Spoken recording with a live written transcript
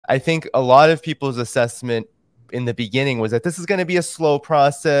I think a lot of people's assessment in the beginning was that this is going to be a slow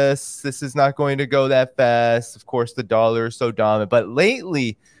process. This is not going to go that fast. Of course, the dollar is so dominant. But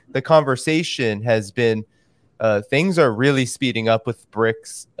lately, the conversation has been things are really speeding up with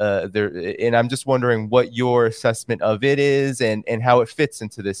BRICS. And I'm just wondering what your assessment of it is and how it fits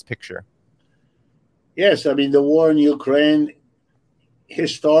into this picture. Yes, I mean, the war in Ukraine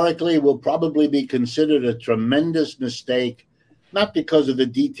historically will probably be considered a tremendous mistake, not because of the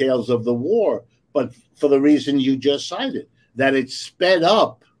details of the war, but for the reason you just cited, that it sped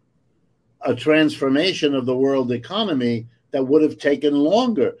up a transformation of the world economy that would have taken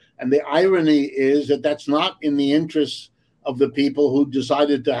longer. And the irony is that that's not in the interests of the people who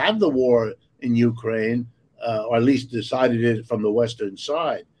decided to have the war in Ukraine, or at least decided it from the Western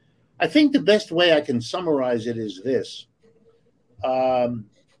side. I think the best way I can summarize it is this. The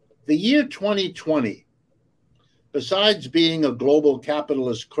year 2020, besides being a global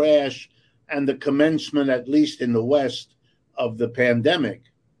capitalist crash and the commencement, at least in the West, of the pandemic,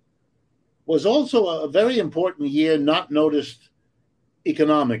 was also a very important year not noticed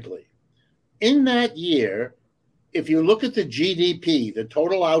economically. In that year, if you look at the GDP, the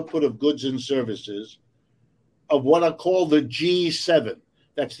total output of goods and services of what are called the G7,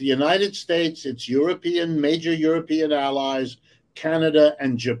 that's the United States, its major European allies, Canada,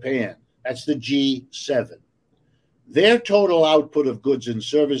 and Japan. That's the G7. Their total output of goods and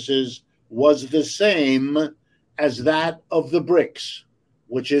services was the same as that of the BRICS,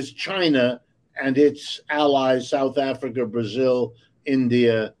 which is China and its allies, South Africa, Brazil,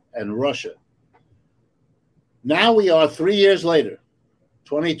 India, and Russia. Now we are 3 years later,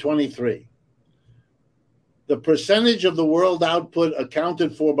 2023. The percentage of the world output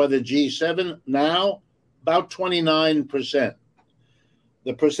accounted for by the G7 now about 29%.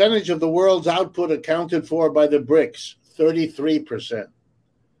 The percentage of the world's output accounted for by the BRICS, 33%.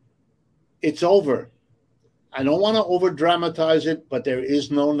 It's over. I don't want to over-dramatize it, but there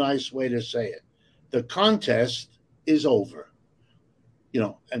is no nice way to say it. The contest is over.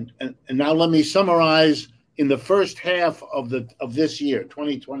 And now let me summarize in the first half of this year,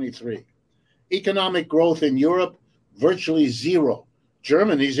 2023. Economic growth in Europe, virtually zero.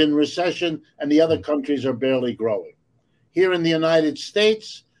 Germany's in recession, and the other countries are barely growing. Here in the United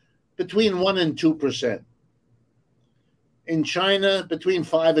States, between 1% and 2%. In China, between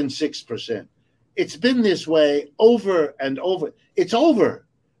 5% and 6%. It's been this way over and over. It's over.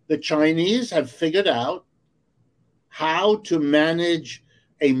 The Chinese have figured out how to manage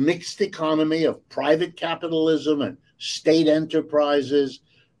a mixed economy of private capitalism and state enterprises,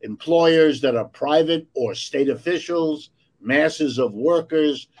 employers that are private or state officials, masses of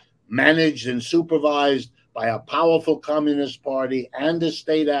workers managed and supervised by a powerful communist party and a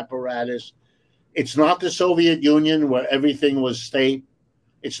state apparatus. It's not the Soviet Union where everything was state.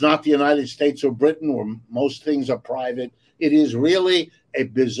 It's not the United States or Britain where most things are private. It is really a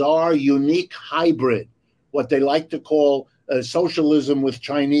bizarre, unique hybrid, what they like to call socialism with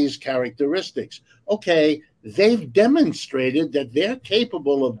Chinese characteristics. Okay, they've demonstrated that they're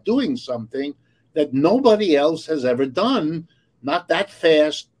capable of doing something that nobody else has ever done, not that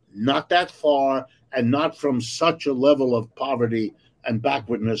fast, not that far, and not from such a level of poverty and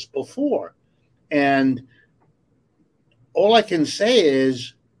backwardness before. And all I can say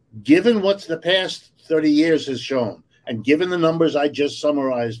is, given what the past 30 years has shown, and given the numbers I just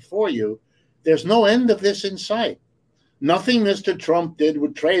summarized for you, there's no end of this in sight. Nothing Mr. Trump did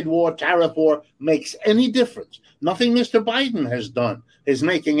with trade war, tariff war makes any difference. Nothing Mr. Biden has done is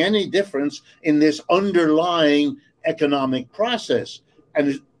making any difference in this underlying economic process.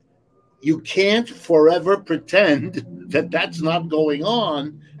 And you can't forever pretend that that's not going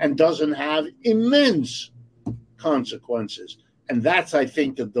on and doesn't have immense consequences. And that's, I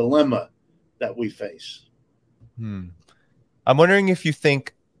think, the dilemma that we face. I'm wondering if you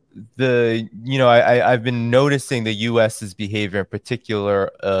think I've been noticing the U.S.'s behavior in particular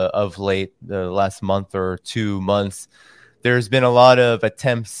of late, the last month or 2 months. There's been a lot of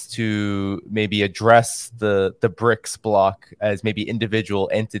attempts to maybe address the BRICS bloc as maybe individual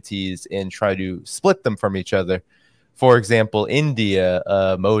entities and try to split them from each other. For example, India,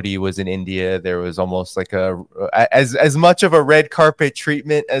 Modi was in India. There was almost like as much of a red carpet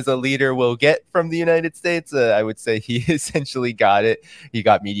treatment as a leader will get from the United States. I would say he essentially got it. He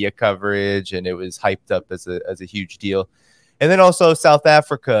got media coverage, and it was hyped up as a huge deal. And then also South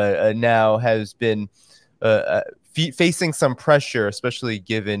Africa now has been facing some pressure, especially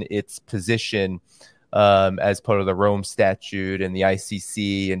given its position as part of the Rome Statute and the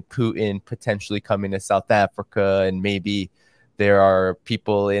ICC, and Putin potentially coming to South Africa, and maybe there are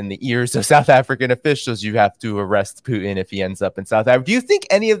people in the ears of South African officials. You have to arrest Putin if he ends up in South Africa. Do you think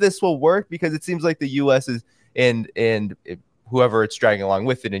any of this will work? Because it seems like the U.S. is and whoever it's dragging along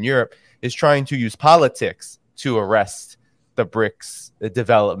with it in Europe is trying to use politics to arrest the BRICS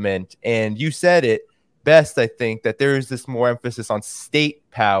development. And you said it best, I think, that there is this more emphasis on state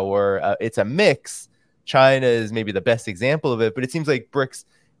power. It's a mix. China is maybe the best example of it, but it seems like BRICS,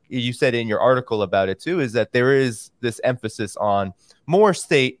 you said in your article about it too, is that there is this emphasis on more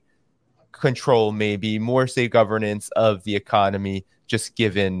state control, maybe more state governance of the economy, just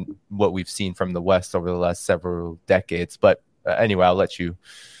given what we've seen from the West over the last several decades. But anyway, I'll let you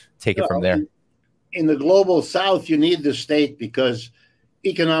take it from there. In the global South, you need the state because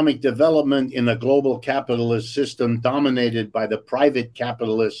economic development in a global capitalist system dominated by the private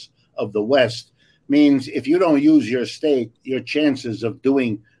capitalists of the West means if you don't use your state, your chances of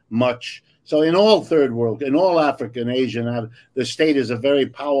doing much. So in all third world, in all Africa and Asia, the state is a very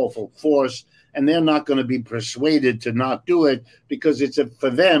powerful force, and they're not going to be persuaded to not do it because it's for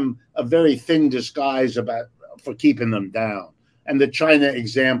them a very thin disguise for keeping them down. And the China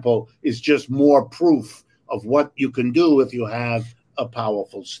example is just more proof of what you can do if you have a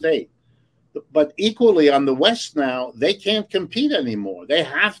powerful state. But equally on the West now, they can't compete anymore. They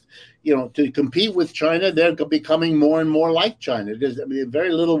have, to compete with China. They're becoming more and more like China. There's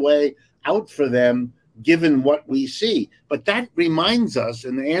very little way out for them, given what we see. But that reminds us,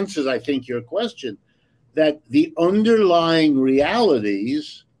 and answers, I think, your question, that the underlying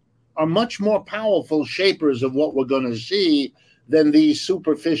realities are much more powerful shapers of what we're going to see than these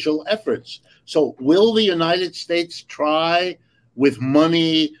superficial efforts. So will the United States try with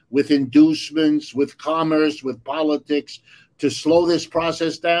money, with inducements, with commerce, with politics to slow this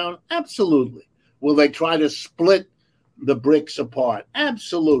process down? Absolutely. Will they try to split the BRICS apart?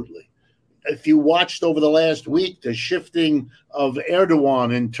 Absolutely. If you watched over the last week, the shifting of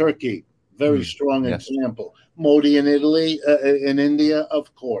Erdogan in Turkey, very strong example. Modi in Italy, in India,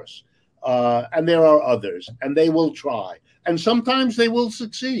 of course. And there are others, and they will try. And sometimes they will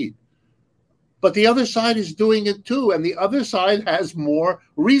succeed. But the other side is doing it too, and the other side has more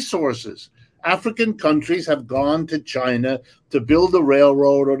resources. African countries have gone to China to build a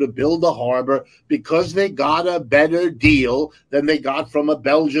railroad or to build a harbor because they got a better deal than they got from a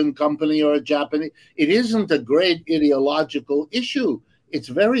Belgian company or a Japanese. It isn't a great ideological issue. It's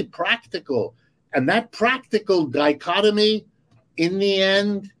very practical. And that practical dichotomy, in the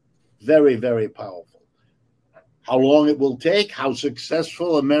end, very, very powerful. How long it will take, how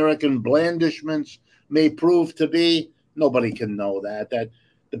successful American blandishments may prove to be, nobody can know that. That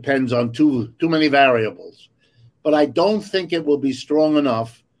depends on too many variables. But I don't think it will be strong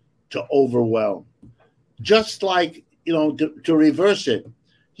enough to overwhelm. Just like, to reverse it,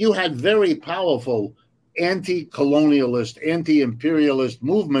 you had very powerful anti-colonialist, anti-imperialist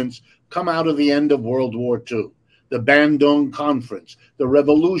movements come out of the end of World War II. The Bandung Conference, the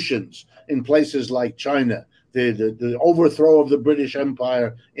revolutions in places like China, the overthrow of the British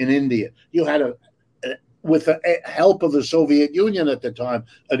Empire in India. You had with the help of the Soviet Union at the time,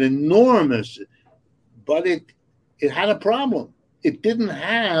 an enormous, but it had a problem. It didn't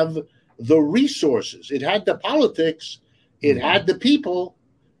have the resources. It had the politics, it had the people,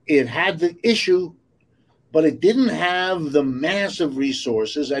 it had the issue, but it didn't have the massive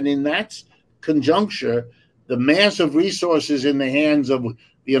resources. And in that conjuncture, the massive resources in the hands of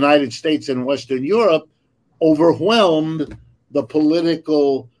the United States and Western Europe overwhelmed the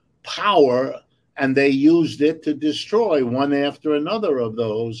political power, and they used it to destroy one after another of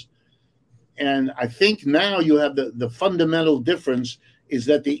those. And I think now you have the fundamental difference is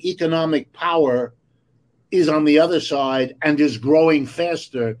that the economic power is on the other side and is growing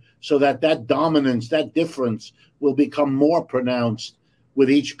faster, so that dominance, that difference will become more pronounced with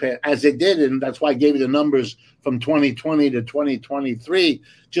each pair, as it did. And that's why I gave you the numbers from 2020 to 2023,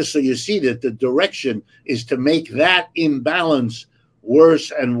 just so you see that the direction is to make that imbalance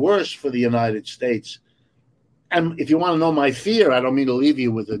worse and worse for the United States. And if you want to know my fear, I don't mean to leave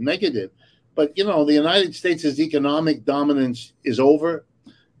you with a negative, but, the United States' economic dominance is over.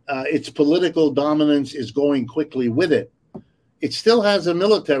 Its political dominance is going quickly with it. It still has a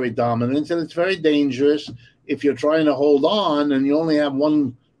military dominance, and it's very dangerous if you're trying to hold on and you only have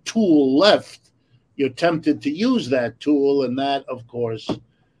one tool left. You're tempted to use that tool, and that, of course,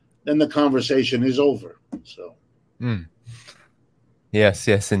 then the conversation is over. So.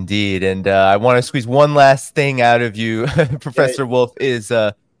 Yes, indeed. And I want to squeeze one last thing out of you, Professor Wolff, is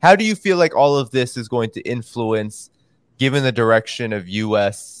how do you feel like all of this is going to influence, given the direction of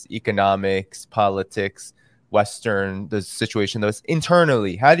U.S. economics, politics, the situation that's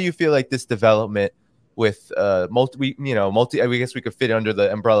internally? How do you feel like this development with multi. I guess we could fit under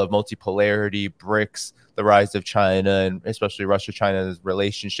the umbrella of multipolarity, BRICS, the rise of China, and especially Russia-China's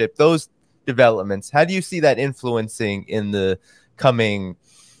relationship. Those developments, how do you see that influencing in the coming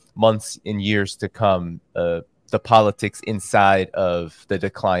months and years to come, the politics inside of the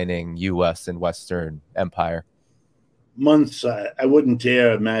declining U.S. and Western empire? Months, I wouldn't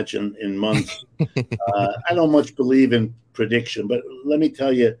dare imagine in months. I don't much believe in prediction, but let me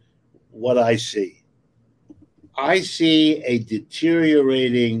tell you what I see. I see a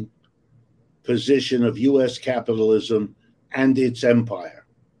deteriorating position of U.S. capitalism and its empire,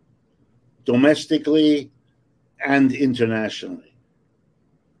 domestically and internationally.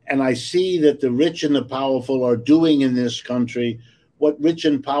 And I see that the rich and the powerful are doing in this country what rich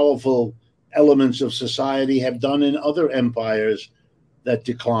and powerful elements of society have done in other empires that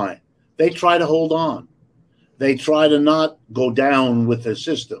decline. They try to hold on. They try to not go down with the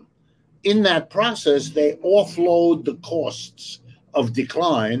system. In that process, they offload the costs of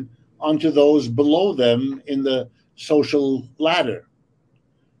decline onto those below them in the social ladder.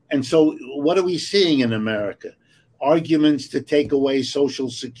 And so what are we seeing in America? Arguments to take away Social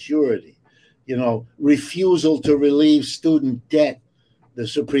Security, refusal to relieve student debt, the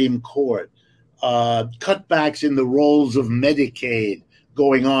Supreme Court, cutbacks in the roles of Medicaid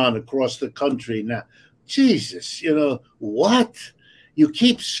going on across the country now. Jesus, what? You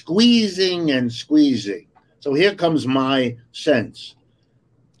keep squeezing and squeezing. So here comes my sense.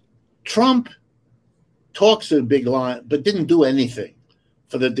 Trump talks a big line, but didn't do anything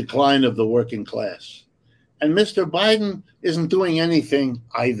for the decline of the working class. And Mr. Biden isn't doing anything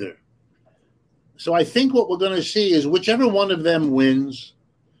either. So I think what we're going to see is whichever one of them wins,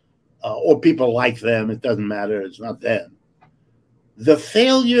 or people like them, it doesn't matter, it's not them. The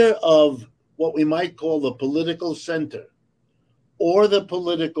failure of what we might call the political center or the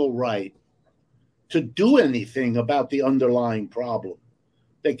political right to do anything about the underlying problem.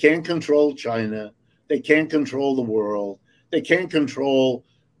 They can't control China. They can't control the world. They can't control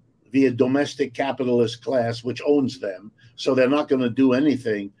the domestic capitalist class, which owns them. So they're not going to do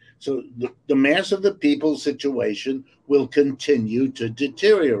anything. So the mass of the people's situation will continue to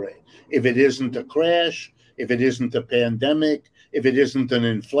deteriorate. If it isn't a crash, if it isn't a pandemic, if it isn't an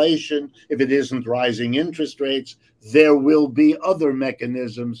inflation, if it isn't rising interest rates, there will be other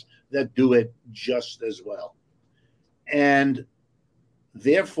mechanisms that do it just as well. And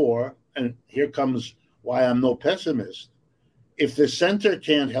therefore, and here comes why I'm no pessimist, if the center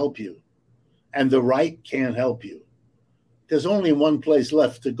can't help you and the right can't help you, there's only one place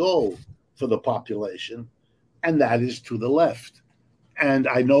left to go for the population, and that is to the left. And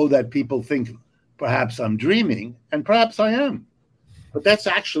I know that people think perhaps I'm dreaming, and perhaps I am. But that's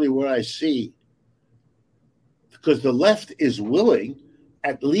actually where I see, because the left is willing,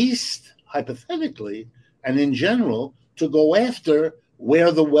 at least hypothetically and in general, to go after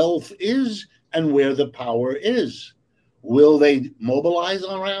where the wealth is and where the power is. Will they mobilize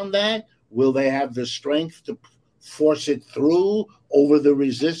around that? Will they have the strength to force it through over the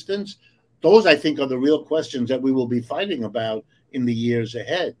resistance? Those, I think, are the real questions that we will be fighting about in the years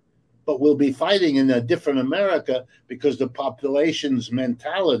ahead. But we'll be fighting in a different America because the population's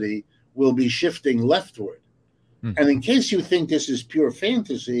mentality will be shifting leftward. And in case you think this is pure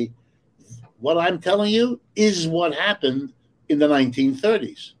fantasy, what I'm telling you is what happened in the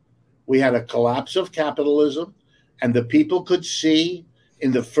 1930s. We had a collapse of capitalism, and the people could see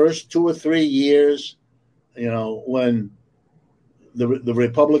in the first 2 or 3 years, when the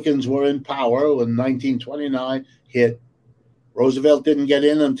Republicans were in power, when 1929 hit, Roosevelt didn't get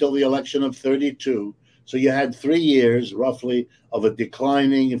in until the election of 32. So you had 3 years, roughly, of a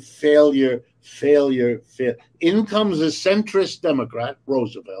declining failure. In comes a centrist Democrat,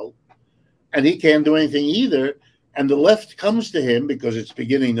 Roosevelt, and he can't do anything either. And the left comes to him because it's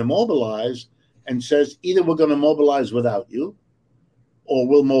beginning to mobilize and says, either we're going to mobilize without you or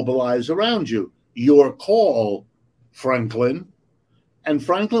we'll mobilize around you. Your call, Franklin. And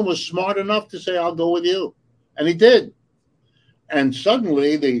Franklin was smart enough to say, I'll go with you. And he did. And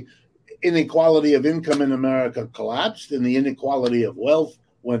suddenly the inequality of income in America collapsed and the inequality of wealth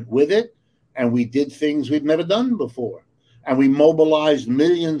went with it. And we did things we'd never done before. And we mobilized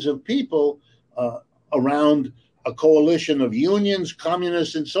millions of people around a coalition of unions,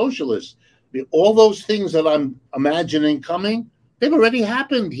 communists, and socialists. All those things that I'm imagining coming, they've already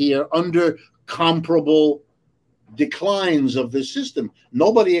happened here under comparable declines of the system.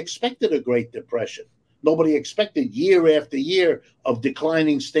 Nobody expected a Great Depression. Nobody expected year after year of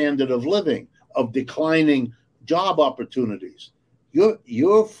declining standard of living, of declining job opportunities.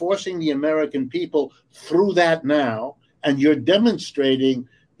 You're forcing the American people through that now, and you're demonstrating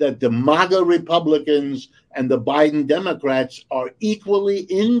that the MAGA Republicans and the Biden Democrats are equally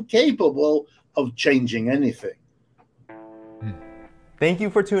incapable of changing anything. Thank you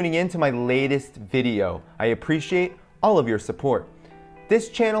for tuning in to my latest video. I appreciate all of your support. This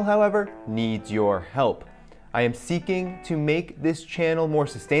channel, however, needs your help. I am seeking to make this channel more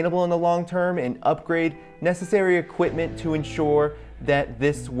sustainable in the long term and upgrade necessary equipment to ensure that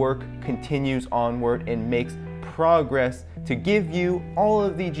this work continues onward and makes progress to give you all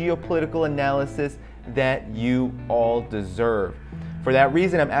of the geopolitical analysis that you all deserve. For that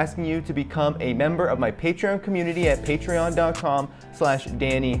reason, I'm asking you to become a member of my Patreon community at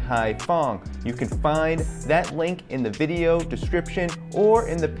patreon.com/Danny Haiphong. You can find that link in the video description or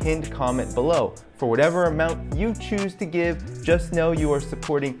in the pinned comment below. For whatever amount you choose to give, just know you are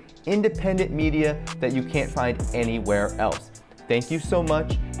supporting independent media that you can't find anywhere else. Thank you so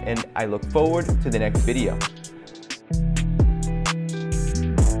much, and I look forward to the next video.